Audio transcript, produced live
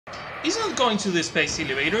He's not going to the space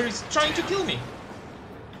elevator, he's trying to kill me.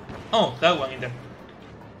 Oh, that one in there.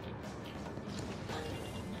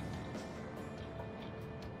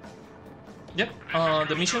 Yep,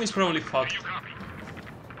 the mission is probably fucked.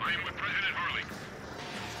 I am with President Harling.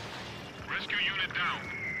 Rescue unit down,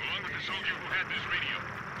 along with the soldier who had this radio.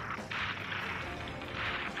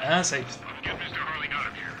 Ah, safe. Get Mr. Harling out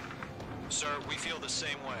of here. Sir, we feel the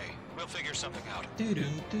same way. We'll figure something out. Doo-doo,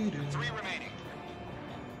 doo-doo. 3 remaining.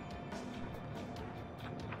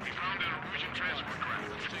 We found an Erusian transport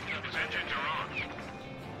craft. His engines are on.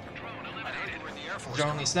 Drone I heard you were in the Air Force.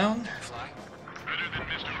 Drone is down. Fly. Better than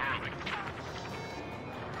Mr. Harling.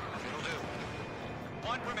 It'll do.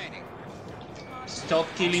 1 remaining. Stop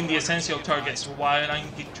killing the essential targets while I'm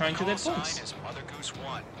trying to Call get sign points. is Mother Goose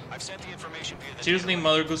 1. I've sent the information via the Seriously,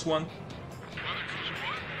 network. Mother Goose 1? Mother Goose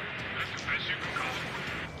 1? That's the best you can call it.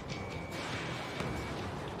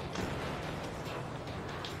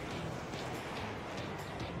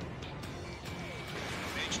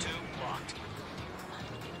 Page 2 locked.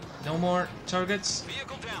 No more targets.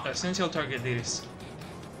 Vehicle down. Essential target it is.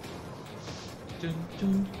 Dun,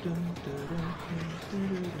 dun, dun, dun, dun,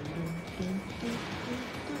 dun, dun, dun, dun,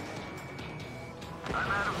 I'm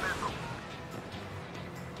out of missile.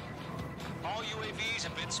 All UAVs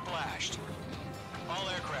have been splashed. All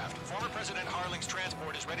aircraft. Former President Harling's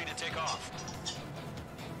transport is ready to take off.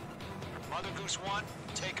 Mother Goose 1,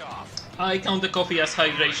 take off. I count the coffee as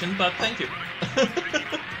hydration, but thank you.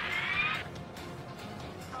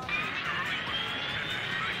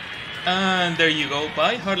 And there you go.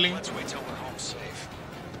 Bye, Harling. Let's wait till we're home safe.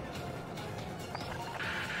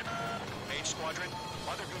 Page Squadron,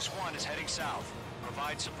 Mother Goose 1 is heading south.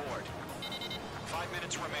 Provide support. 5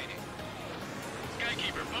 minutes remaining.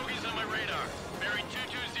 Skykeeper, bogeys on my radar. Bearing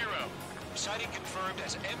 220. Sighting confirmed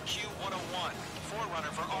as MQ-101, forerunner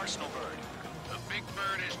for Arsenal Bird. The big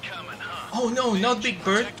bird is coming, huh? Oh no, not Big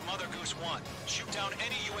Bird. Protect Mother Goose 1. Shoot down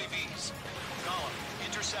any UAVs. Gollum,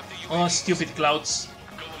 intercept the Oh, UAVs. stupid clouds.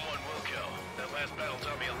 Golem 1 will kill. That last battle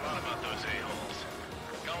taught me a lot about those a-holes.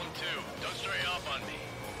 Golem 2, don't stray off on me.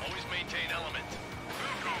 Always maintain element.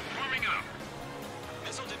 Wilco, warming up.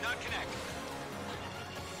 Missile did not connect.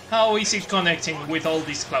 How is it connecting with all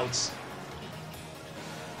these clouds?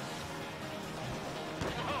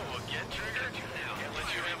 Oh, again, Trigger? Can't let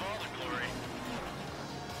you have all the glory.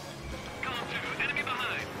 Golem 2, enemy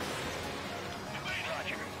behind.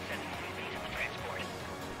 Roger. Sending UAVs on the transport.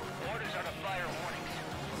 Orders are to fire warnings.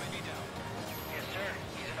 UAV down. Yes, sir.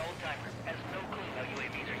 He's an old-timer. Has no clue how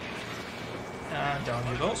UAVs are used. And down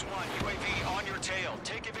you go. Goose 1, UAV on your tail.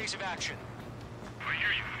 Take evasive action. I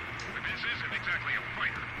hear you. But this isn't exactly a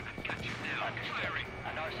fighter. Got you now. Understood.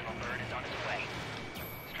 An Arsenal Bird is on its way.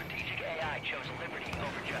 Strategic AI chose liberty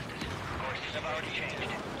over justice. Courses have already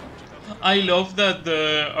changed. I love that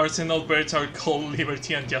the Arsenal birds are called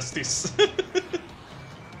Liberty and Justice.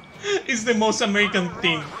 It's the most American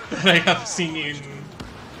thing that I have seen in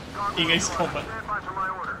Ace Combat. Stand by for my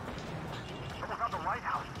order. Almost got the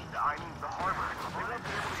lighthouse. I mean, the harbor. They won't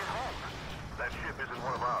be able to get home. That ship isn't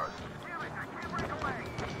one of ours. Damn it, I can't break away.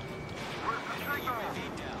 Where's the signal? UAV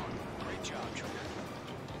down. Great job, Trigger.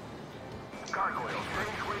 Gargoyle,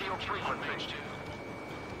 change radio frequency.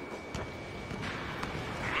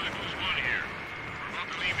 Mother Goose 1 here. We're about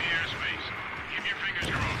to leave the airspace. Keep your fingers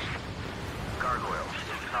crossed. Gargoyle,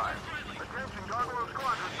 it's time. Attention, Gargoyle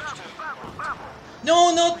Squadron. Babble, babble, babble.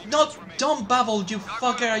 No, not don't babble, you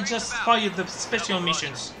fucker! I just fired the special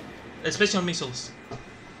missions, special missiles.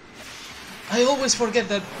 I always forget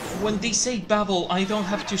that when they say babble, I don't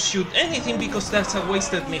have to shoot anything because that's a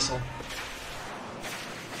wasted missile.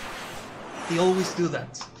 They always do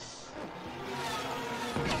that.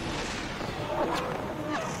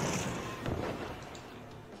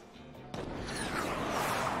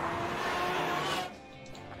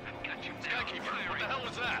 Skykeeper, what the hell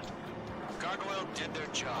was that? Gargoyle did their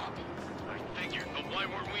job. I figured, but why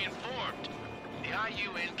weren't we informed? The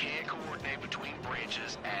IUN can't coordinate between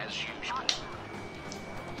branches as usual.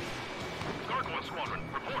 Gargoyle Squadron,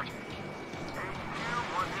 report. HQ,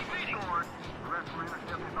 1 hit scored. The rest were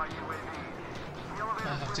intercepted by UAV. The elevator I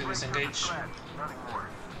have to frequency disengage. crashed. Nothing more.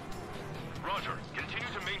 Roger, continue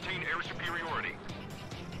to maintain air superiority.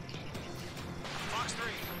 Fox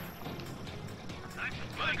 3.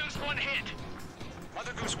 Mother Goose 1 hit.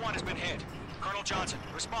 Mother Goose 1 has been hit. Colonel Johnson,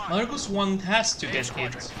 respond. Marcus 1 has to Air get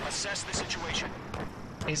Squadron, hit. assess the situation.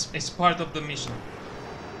 It's part of the mission.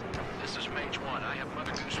 This is Mage 1. I have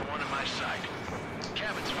Mother Goose 1 in my sight.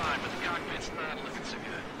 Cabin's fine, but the cockpit's not looking so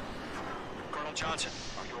good. Colonel Johnson,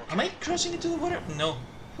 are you okay? Am I crashing into the water? No.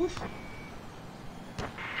 Oof. Don't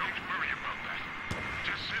worry about that.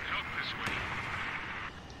 Just send help this way.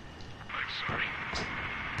 sorry.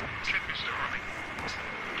 Get Mr. Harley.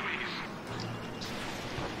 Please.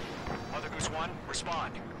 Mother Goose 1,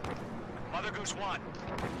 respond. Mother Goose 1.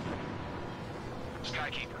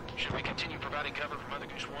 Skykeeper, should we continue providing cover for Mother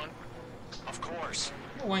Goose 1? Of course.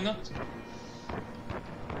 Why not?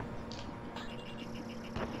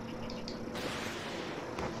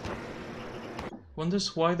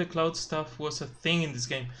 Wonders why the cloud stuff was a thing in this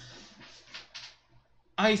game.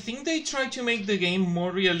 I think they tried to make the game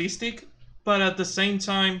more realistic, but at the same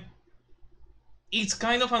time, it's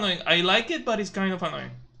kind of annoying. I like it, but it's kind of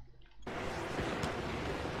annoying.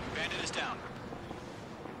 Bandit is down.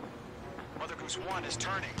 Mother Goose 1 is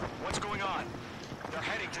turning. What's going on? They're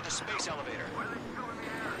heading to the space elevator.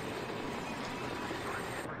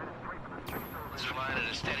 It's flying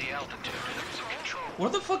at a steady altitude. It's a control. Where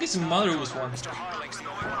the fuck is Mother Goose 1? Mr. Harling's the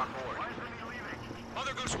only one on board.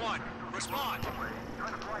 Mother Goose 1, respond.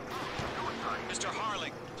 Mr.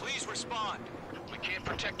 Harling, please respond. We can't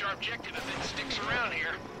protect our objective if it sticks around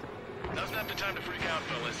here. Doesn't have the time to freak out,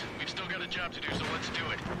 fellas. We've still got a job to do, so let's do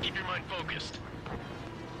it. Keep your mind focused.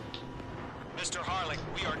 Mr. Harling,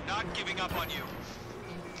 we are not giving up on you.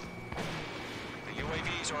 The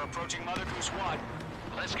UAVs are approaching Mother Goose 1.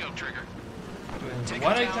 Let's go, Trigger. Take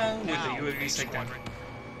What it I down can with now, the UAVs I H can. Squadron.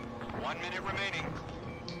 1 minute remaining.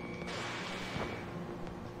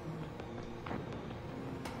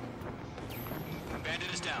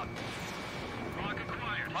 Bandit is down. Rock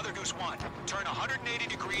acquired. Mother Goose 1, turn 180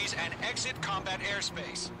 degrees and exit combat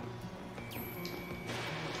airspace.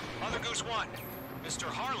 Mother Goose 1, Mr.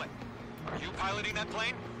 Harling, are you piloting that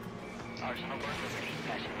plane? Arsenal Bird Liberty,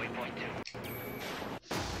 passing waypoint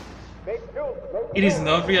 2. It is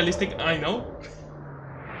not realistic, I know.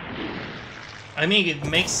 I mean, it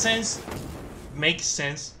makes sense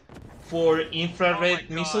for infrared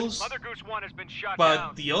missiles, Mother Goose 1 has been shot but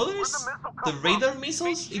down. the others, the radar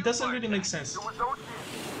missiles, it doesn't really make sense. It was Ocean.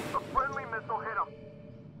 A friendly missile hit him.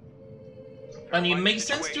 And it makes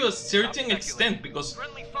sense to a certain extent because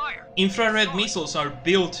Friendly fire. infrared missiles are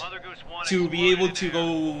built Mother Goose 1 to be able to No go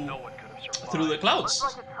one could have survived. through the clouds.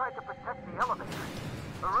 Looks like it tried to protect the elevator.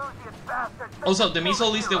 Erusian bastard. Also, the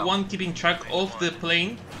missile is the one keeping track of the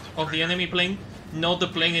plane, of the enemy plane, not the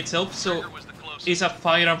plane itself, so it's a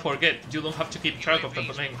fire and forget. You don't have to keep track of the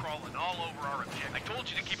UAVs plane. were crawling all over our objective. I told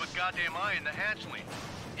you to keep a goddamn eye in the hatchling.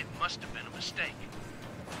 It must have been a mistake.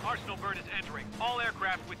 Arsenal Bird is entering. All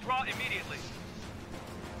aircraft withdraw immediately.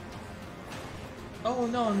 Oh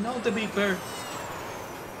no, no the big bird.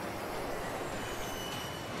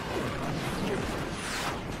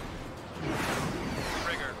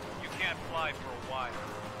 Trigger, you can't fly for a while.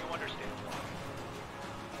 You understand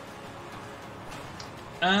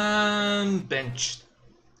why. And benched.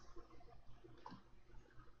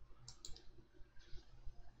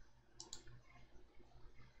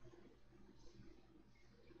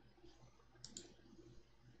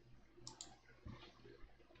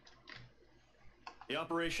 The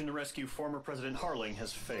operation to rescue former President Harling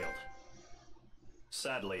has failed.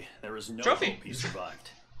 Sadly, there is no Trophy. hope he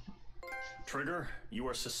survived. Trigger, you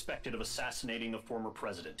are suspected of assassinating the former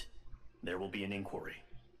president. There will be an inquiry.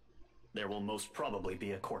 There will most probably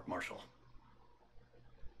be a court-martial.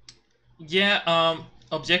 Yeah,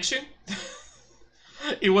 objection?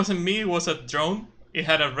 It wasn't me, it was a drone. It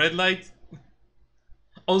had a red light.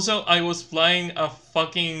 Also, I was flying a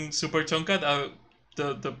fucking Super Tomcat.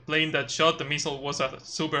 The plane that shot the missile was a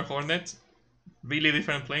Super Hornet. Really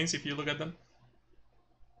different planes if you look at them.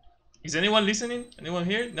 Is anyone listening? Anyone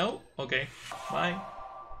here? No? Okay. Bye.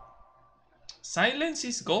 Silence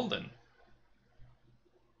is golden.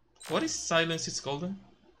 What is silence is golden?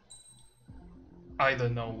 I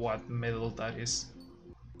don't know what medal that is.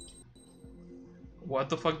 What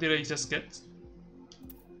the fuck did I just get?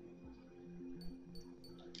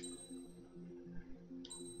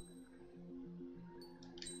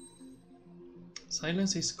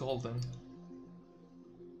 Silence is golden.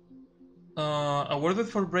 Awarded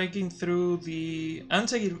for breaking through the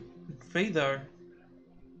anti-radar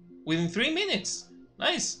within 3 minutes.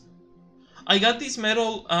 Nice. I got this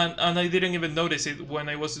medal and I didn't even notice it when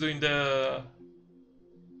I was doing the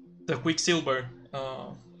Quicksilver.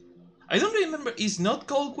 I don't remember. It's not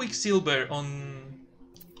called Quicksilver on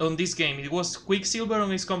this game. It was Quicksilver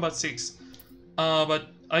on Ace Combat 6. But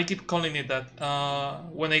I keep calling it that.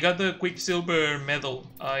 When I got the Quicksilver medal,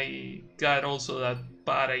 I got also that,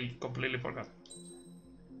 but I completely forgot.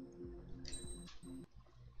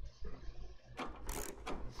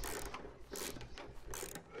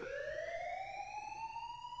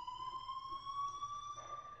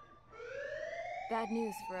 Bad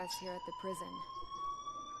news for us here at the prison.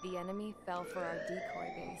 The enemy fell for our decoy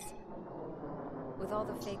base. With all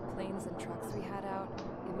the fake planes and trucks we had out,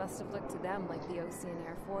 it must have looked to them like the Ocean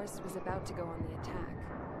Air Force was about to go on the attack.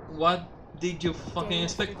 What did you fucking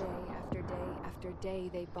expect? Day after day,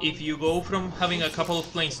 they bombed If you us. go from having a couple of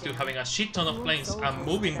planes to having a shit ton of planes and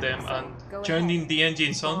moving them and turning the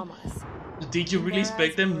engines on, Bomb us. did you really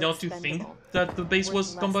expect them not to think that the base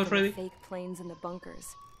was combat ready? Fake planes in the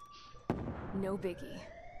bunkers. No biggie.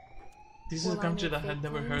 This is a country that had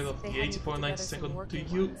never heard of the 8492nd. Do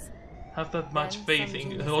you have that much faith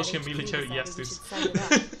in the Russian military? Yes, this.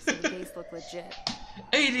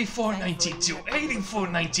 8492,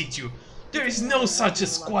 8492. There is no such a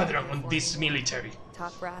squadron on this military.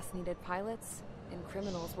 Top brass needed pilots, and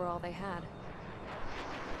criminals were all they had.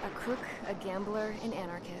 A crook, a gambler, an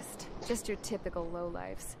anarchist. Just your typical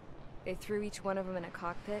lowlifes. They threw each one of them in a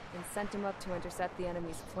cockpit and sent them up to intercept the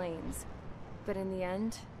enemy's planes. But in the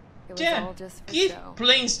end, it was all just for give show.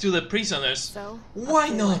 planes to the prisoners. So, why up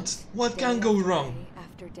they not? went, What day can go after wrong? day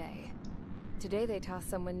after day. Today they tossed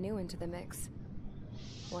someone new into the mix.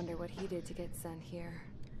 Wonder what he did to get sent here.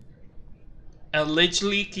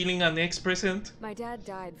 Allegedly killing an ex-president? My dad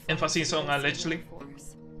died. Emphasis on allegedly.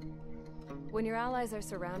 When your allies are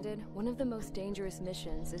surrounded, one of the most dangerous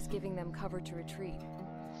missions is giving them cover to retreat.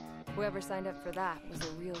 Whoever signed up for that was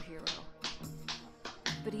a real hero.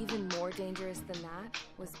 But even more dangerous than that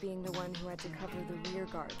was being the one who had to cover the rear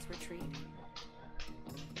guard's retreat.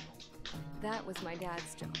 That was my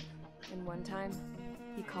dad's job, and one time,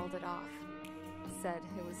 he called it off. Said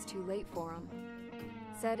it was too late for him.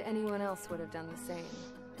 Said anyone else would have done the same.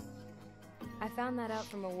 I found that out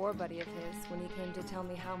from a war buddy of his when he came to tell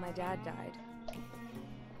me how my dad died.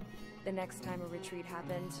 The next time a retreat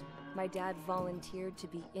happened, my dad volunteered to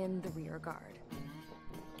be in the rear guard.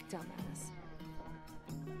 Dumbass.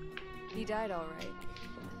 He died all right.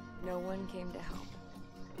 No one came to help.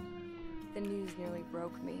 The news nearly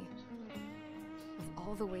broke me. Of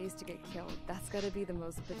all the ways to get killed, that's gotta be the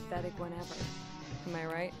most pathetic one ever. Am I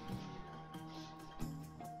right?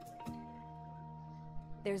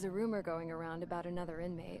 There's a rumor going around about another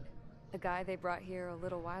inmate. A guy they brought here a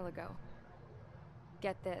little while ago.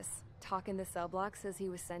 Get this. Talk in the cell block says he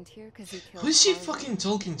was sent here because he killed. Who is she Harvey, fucking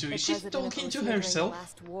talking to? the Is she president of talking to Oceania during herself? the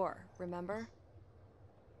last war, remember?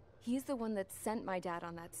 He's the one that sent my dad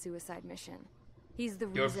on that suicide mission. He's the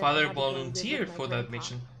Your reason I father had to go live volunteered with my for that grandpa,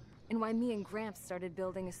 mission. and why me and Gramps started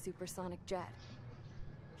building a supersonic jet.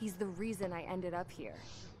 He's the reason I ended up here.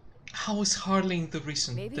 How is Harling the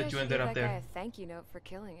reason Maybe I that you should ended give up that guy there? a thank you note for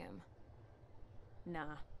killing him.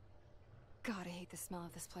 Nah. God, I hate the smell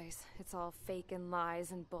of this place. It's all fake and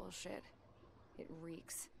lies and bullshit. It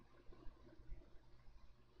reeks.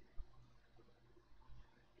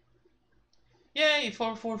 Yay,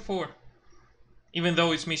 444. Even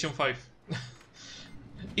though it's mission 5.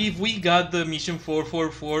 If we got the mission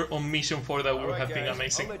 444 on mission 4, that would have been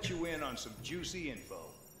amazing. I'll let you in on some juicy info.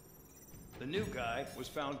 The new guy was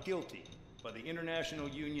found guilty by the International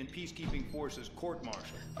Union Peacekeeping Forces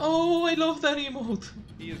court-martial. Oh, I love that emote.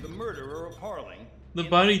 He is the murderer of Harling. The in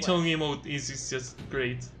baritone flesh. emote is just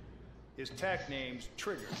great. His tack name's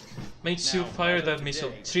Trigger. Makes you Now, fire as of that missile.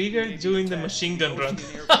 today, Trigger he may be doing the attached machine to gun run. Ocean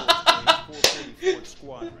Air Force Base 444th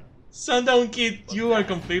Squadron. Sundown Kid, you are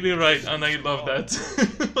completely right, and I love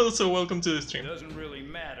that. Also, welcome to the It stream. doesn't really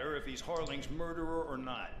matter if he's Harling's murderer or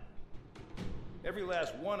not. Every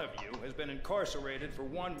last one of you has been incarcerated for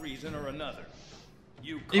one reason or another.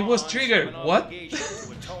 You It was cons Trigger. have an What? obligation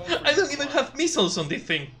to atone for I don't your even crime. have missiles on this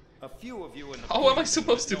thing. A few of you in the How am I fleet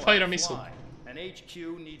supposed to know fire how a missile? fly, and HQ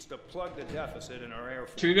needs to plug the deficit in our air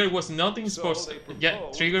force. Trigger was not the So imposter. they Yeah,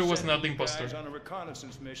 proposed Trigger was sending not the you imposter. guys on a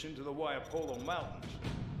reconnaissance mission to the Waiapolo Mountains.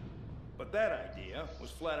 But that idea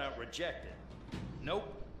was flat out rejected.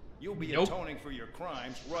 Nope. You'll be Nope. atoning for your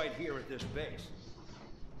crimes right here at this base.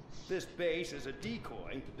 This base is a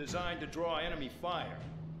decoy designed to draw enemy fire.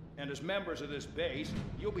 And as members of this base,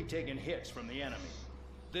 you'll be taking hits from the enemy.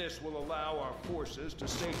 This will allow our forces to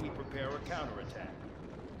safely prepare a counterattack.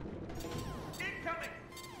 Incoming!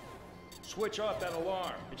 Switch off that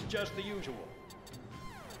alarm. It's just the usual.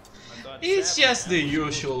 I thought It's Savage just the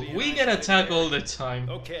was supposed to usual. be an We ice get pick attacked there. all the time.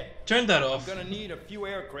 Okay. Turn that I'm off. gonna need a few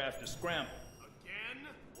aircraft to scramble. Again?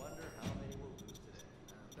 Wonder how many we'll lose today.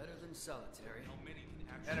 Better than solitary.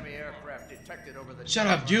 Enemy aircraft detected over the. Shut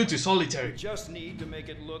up, you to We solitary. just need to make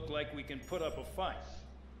it look like we can put up a fight.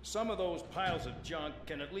 Some of those piles of junk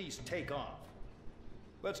can at least take off.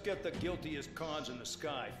 Let's get the guiltiest cons in the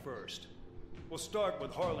sky first. We'll start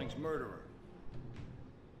with Harling's murderer.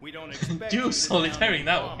 We don't expect you You to solitary down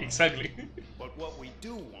now, bomb him. exactly. But what we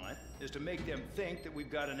do want is to make them think that we've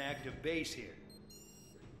got an active base here.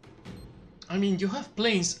 I mean, you have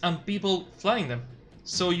planes and people flying them.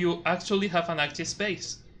 So you actually have an active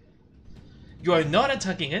base. You are not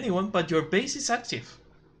attacking anyone, but your base is active.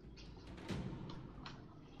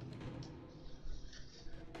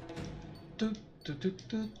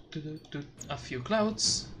 A few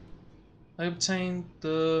clouds. I obtained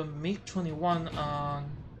the MiG-21 on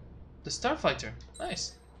the Starfighter.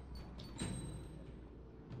 Nice.